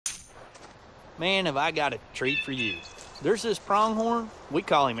Man, have I got a treat for you. There's this pronghorn, we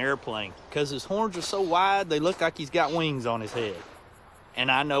call him Airplane, because his horns are so wide they look like he's got wings on his head. And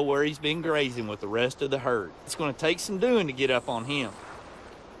I know where he's been grazing with the rest of the herd. It's going to take some doing to get up on him.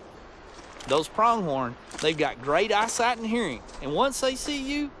 Those pronghorn, they've got great eyesight and hearing, and once they see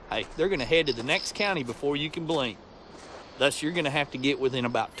you, hey, they're going to head to the next county before you can blink. Thus, you're going to have to get within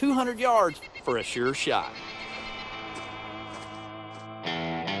about 200 yards for a sure shot.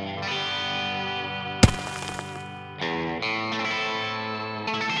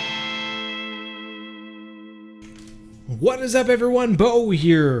 What is up, everyone? Bo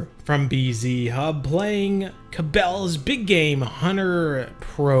here from BZ Hub playing Cabela's big game Hunter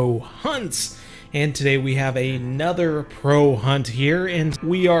Pro Hunts. And today we have another pro hunt here, and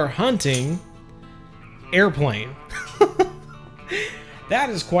we are hunting Airplane. That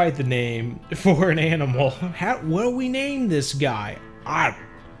is quite the name for an animal. What do we name this guy? I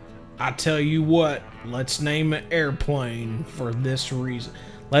tell you what, let's name it Airplane for this reason.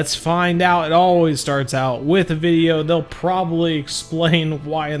 Let's find out. It always starts out with a video. They'll probably explain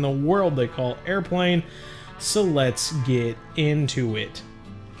why in the world they call it Airplane. So let's get into it.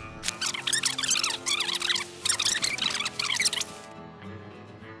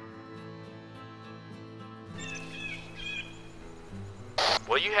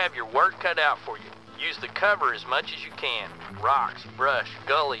 Well, you have your work cut out for you. Use the cover as much as you can. Rocks, brush,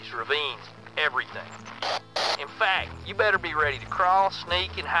 gullies, ravines, everything. In fact, you better be ready to crawl,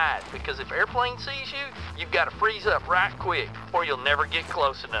 sneak, and hide, because if Airplane sees you, you've got to freeze up right quick, or you'll never get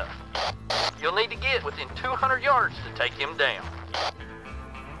close enough. You'll need to get within 200 yards to take him down.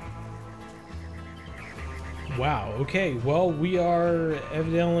 Wow, okay, well, we are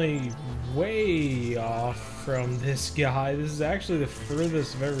evidently way off from this guy. This is actually the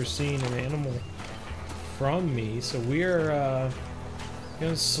furthest I've ever seen an animal from me, so we're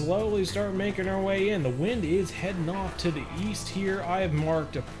gonna slowly start making our way in. The wind is heading off to the east here. I have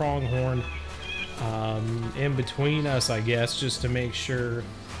marked a pronghorn in between us, I guess, just to make sure.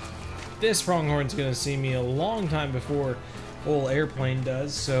 This pronghorn's gonna see me a long time before old Airplane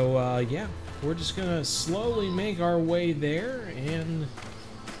does, so yeah, we're just gonna slowly make our way there and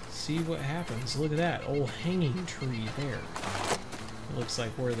see what happens. Look at that old hanging tree there. It looks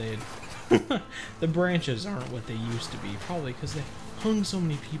like where they the branches aren't what they used to be, probably because they hung so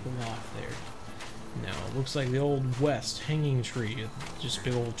many people off there. No, it looks like the old west hanging tree, just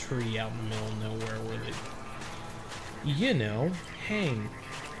big old tree out in the middle of nowhere where they, you know, hang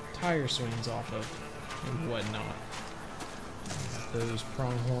tire swings off of and whatnot. Those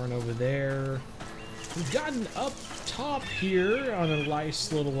pronghorn over there. We've gotten up top here on a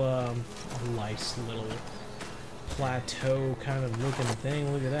nice little plateau kind of looking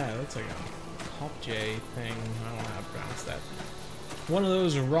thing. Look at that. That's like a Kopje thing. I don't know how to pronounce that. One of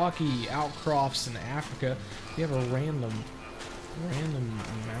those rocky outcrops in Africa. We have a random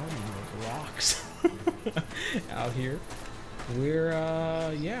mountain of rocks out here. We're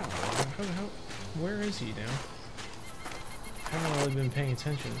yeah. Where is he now? I haven't really been paying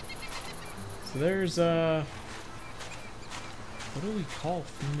attention. So there's what do we call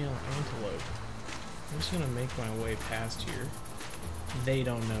female antelope? I'm just gonna make my way past here. They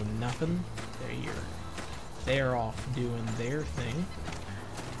don't know nothing. They're off doing their thing.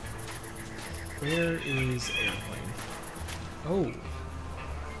 Where is Airplane? Oh.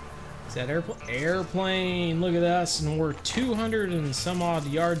 Is that Airplane? Look at us, and we're 200 and some odd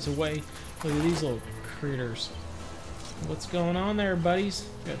yards away. Look at these little critters. What's going on there, buddies?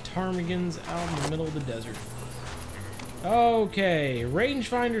 We got ptarmigans out in the middle of the desert. Okay,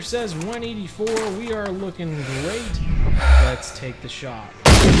 rangefinder says 184. We are looking great. Let's take the shot.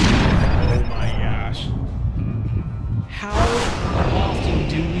 Oh my gosh. How often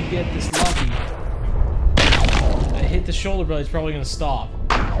do we get this lucky? I hit the shoulder blade, it's probably gonna stop.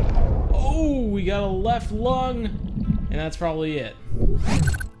 Oh, we got a left lung, and that's probably it.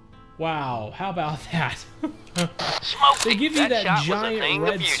 Wow, how about that? They give you that giant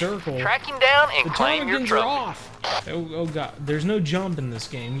red circle. Track him down and the claim your ptarmigans are trophy. off. Oh god, there's no jump in this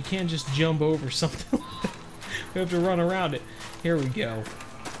game. You can't just jump over something like that. We have to run around it. Here we go.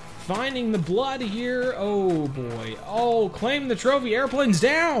 Finding the blood here. Oh boy. Oh, claim the trophy. Airplane's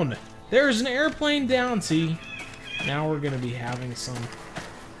down. There's an airplane down. See, now we're gonna be having some.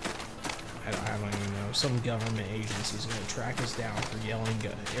 I don't even know. Some government agency's gonna track us down for yelling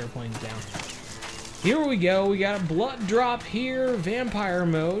airplanes down. Here we go. We got a blood drop here. Vampire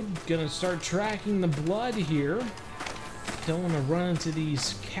mode. Gonna start tracking the blood here. Don't want to run into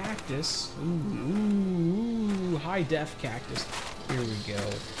these cactus. Ooh, high def cactus. Here we go.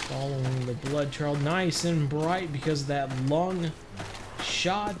 Following the blood trail, nice and bright because of that lung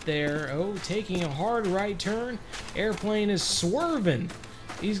shot there. Oh, taking a hard right turn. Airplane is swerving.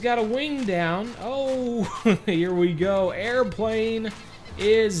 He's got a wing down. Oh, here we go. Airplane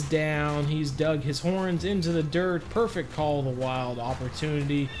is down. He's dug his horns into the dirt. Perfect call of the wild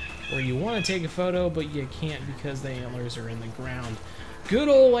opportunity where you want to take a photo, but you can't because the antlers are in the ground. Good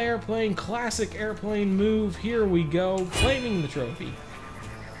old airplane, classic airplane move. Here we go, claiming the trophy.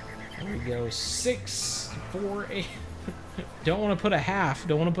 There we go, 6, 4, 8. Don't want to put a half.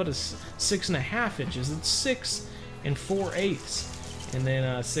 Don't want to put a 6.5 inches. It's 6 4/8. And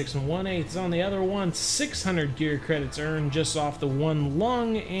then 6 1/8 on the other one. 600 gear credits earned just off the one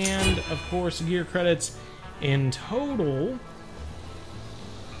lung, and of course gear credits in total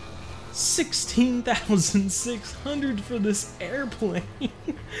 16,600 for this airplane.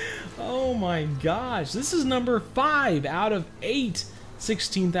 Oh my gosh, this is number 5 out of 8.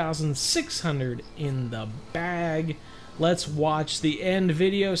 16,600 in the bag. Let's watch the end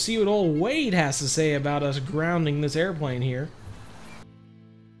video, see what old Wade has to say about us grounding this airplane here.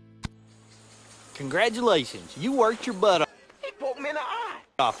 Congratulations, you worked your butt He poked me in the eye.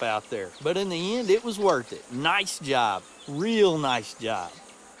 off out there, but in the end, it was worth it. Nice job, real nice job.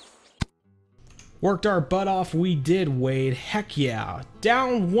 Worked our butt off, we did, Wade. Heck yeah.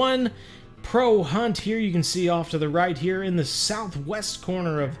 Down 1 pro hunt here. You can see off to the right here in the southwest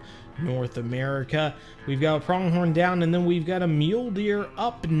corner of North America. We've got a pronghorn down, and then we've got a mule deer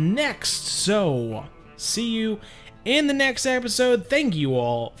up next. So, see you in the next episode. Thank you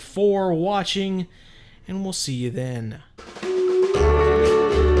all for watching, and we'll see you then.